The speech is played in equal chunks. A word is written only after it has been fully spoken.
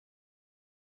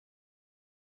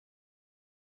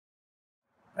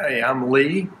Hey, I'm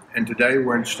Lee, and today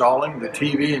we're installing the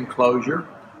TV enclosure,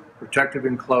 protective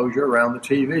enclosure around the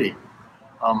TV.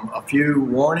 A few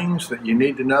warnings that you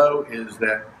need to know is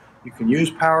that you can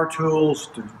use power tools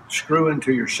to screw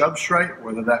into your substrate,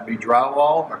 whether that be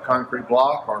drywall or concrete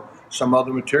block or some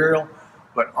other material,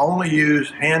 but only use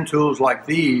hand tools like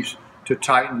these to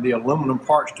tighten the aluminum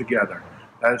parts together.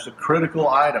 That is a critical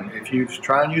item. If you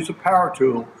try and use a power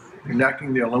tool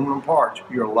connecting the aluminum parts,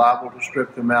 you're liable to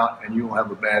strip them out and you will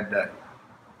have a bad day.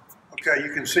 Okay,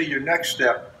 you can see your next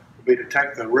step will be to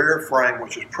take the rear frame,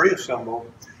 which is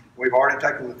pre-assembled. We've already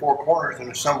taken the four corners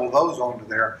and assembled those onto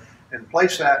there and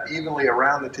place that evenly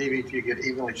around the TV till you get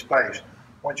evenly spaced.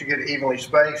 Once you get evenly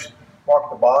spaced, mark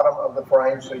the bottom of the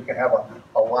frame so you can have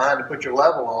a line to put your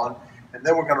level on, and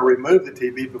then we're going to remove the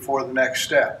TV before the next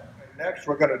step. Next,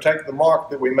 we're going to take the mark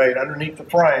that we made underneath the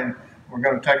frame. We're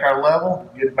going to take our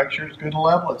level, make sure it's good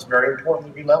level. It's very important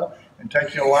to be level, and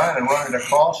take your line and run it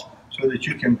across so that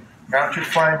you can mount your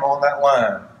frame on that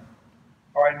line.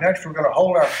 All right, next we're going to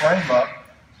hold our frame up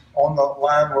on the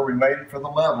line where we made it for the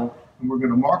level, and we're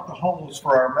going to mark the holes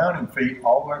for our mounting feet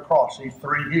all the way across, these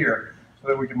three here, so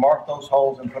that we can mark those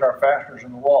holes and put our fasteners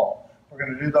in the wall. We're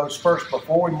going to do those first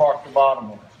before we mark the bottom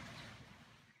ones.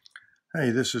 Hey,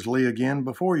 this is Lee again.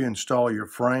 Before you install your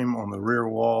frame on the rear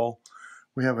wall,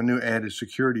 we have a new added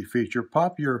security feature.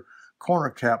 Pop your corner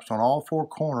caps on all four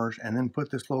corners and then put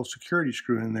this little security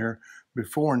screw in there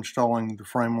before installing the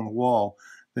frame on the wall.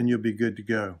 Then you'll be good to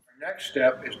go. Our next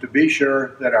step is to be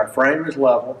sure that our frame is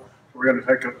level. We're going to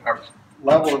take our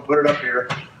level and put it up here.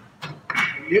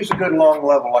 Use a good long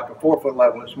level, like a 4-foot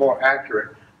level. It's more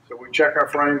accurate. So we check our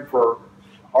frame for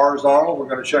horizontal. We're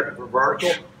going to check it for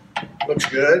vertical. Looks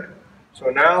good. So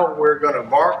now we're going to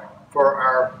mark for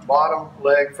our bottom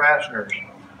leg fasteners.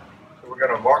 So we're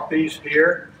going to mark these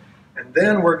here, and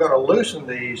then we're going to loosen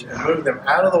these and move them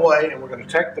out of the way, and we're going to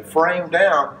take the frame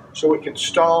down so we can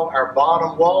install our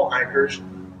bottom wall anchors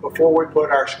before we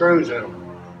put our screws in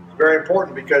them. It's very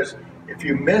important because if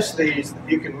you miss these,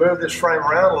 you can move this frame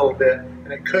around a little bit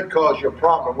and it could cause you a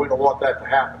problem. We don't want that to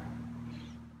happen.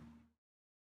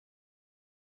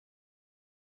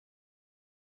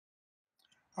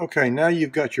 Okay, now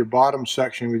you've got your bottom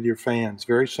section with your fans.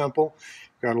 Very simple.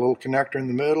 You've got a little connector in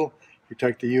the middle. You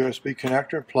take the USB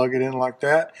connector, plug it in like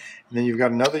that, and then you've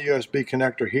got another USB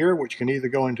connector here, which can either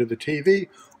go into the TV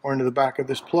or into the back of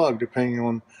this plug, depending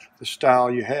on the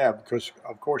style you have, because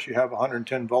of course you have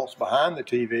 110 volts behind the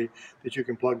TV that you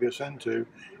can plug this into,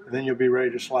 and then you'll be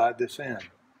ready to slide this in.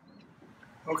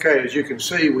 Okay, as you can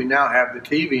see, we now have the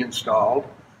TV installed.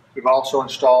 We've also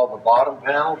installed the bottom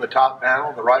panel, the top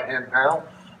panel, the right-hand panel.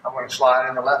 I'm going to slide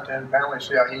in the left-hand panel and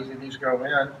see how easy these go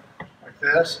in, like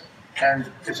this.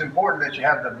 And it's important that you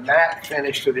have the matte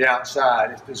finish to the outside.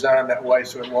 It's designed that way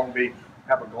so it won't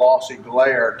have a glossy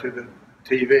glare to the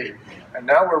TV. And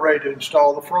now we're ready to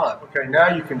install the front. Okay,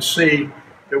 now you can see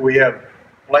that we have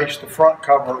placed the front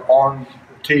cover on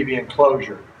the TV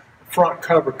enclosure. The front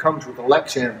cover comes with a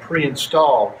Lexan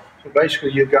pre-installed. So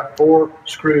basically you've got 4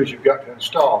 screws you've got to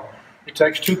install. It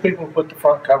takes 2 people to put the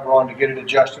front cover on to get it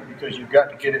adjusted because you've got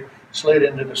to get it slid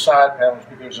into the side panels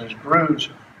because there's grooves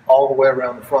all the way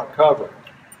around the front cover.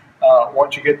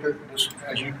 Once you get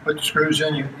as you put the screws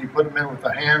in, you put them in with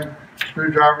a hand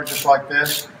screwdriver just like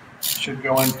this. It should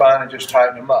go in fine and just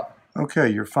tighten them up. Okay,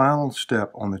 your final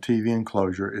step on the TV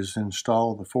enclosure is to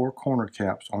install the 4 corner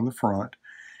caps on the front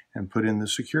and put in the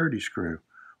security screw.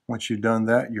 Once you've done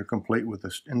that, you're complete with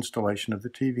the installation of the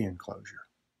TV enclosure.